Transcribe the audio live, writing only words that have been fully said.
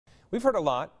We've heard a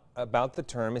lot about the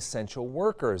term essential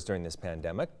workers during this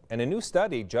pandemic, and a new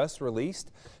study just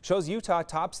released shows Utah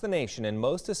tops the nation in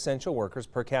most essential workers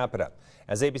per capita.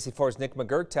 As ABC4's Nick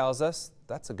McGurk tells us,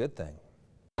 that's a good thing.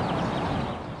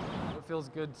 It feels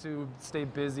good to stay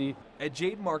busy. At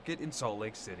Jade Market in Salt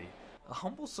Lake City, a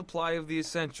humble supply of the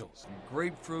essentials, from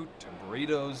grapefruit to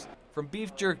burritos, from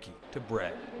beef jerky to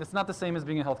bread. It's not the same as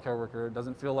being a healthcare worker. It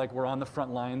doesn't feel like we're on the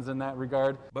front lines in that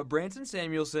regard. But Branson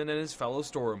Samuelson and his fellow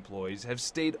store employees have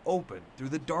stayed open through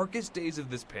the darkest days of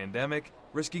this pandemic,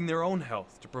 risking their own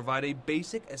health to provide a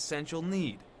basic essential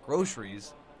need,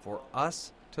 groceries, for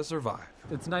us to survive.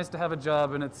 It's nice to have a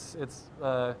job, and it's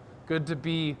good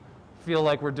to feel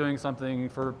like we're doing something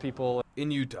for people. In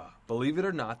Utah, believe it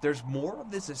or not, there's more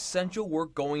of this essential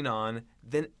work going on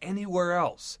than anywhere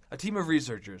else. A team of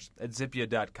researchers at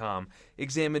Zippia.com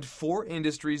examined 4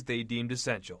 industries they deemed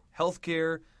essential: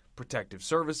 healthcare, protective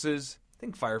services,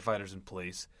 think firefighters and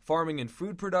police, farming and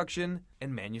food production,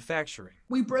 and manufacturing.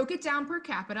 We broke it down per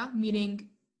capita, meaning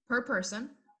per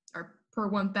person or per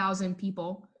 1,000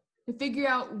 people, to figure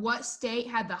out what state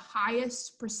had the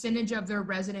highest percentage of their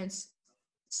residents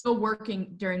still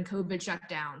working during COVID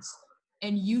shutdowns.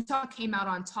 And Utah came out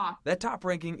on top. That top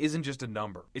ranking isn't just a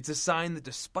number. It's a sign that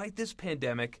despite this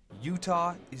pandemic,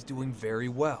 Utah is doing very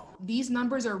well. These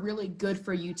numbers are really good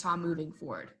for Utah moving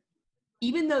forward.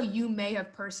 Even though you may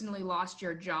have personally lost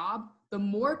your job, the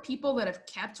more people that have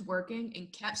kept working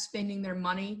and kept spending their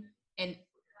money and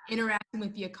interacting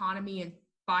with the economy and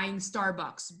buying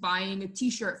Starbucks, buying a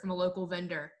t-shirt from a local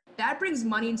vendor, that brings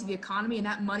money into the economy, and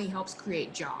that money helps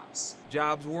create jobs.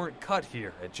 Jobs weren't cut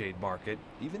here at Jade Market,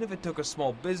 even if it took a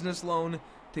small business loan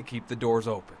to keep the doors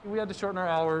open. We had to shorten our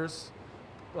hours.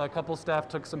 A couple staff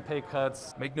took some pay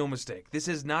cuts. Make no mistake, this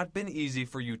has not been easy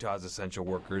for Utah's essential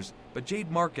workers, but Jade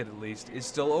Market at least is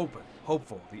still open,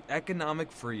 hopeful the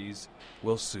economic freeze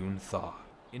will soon thaw.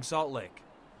 In Salt Lake,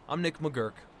 I'm Nick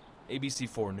McGurk,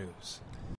 ABC4 News.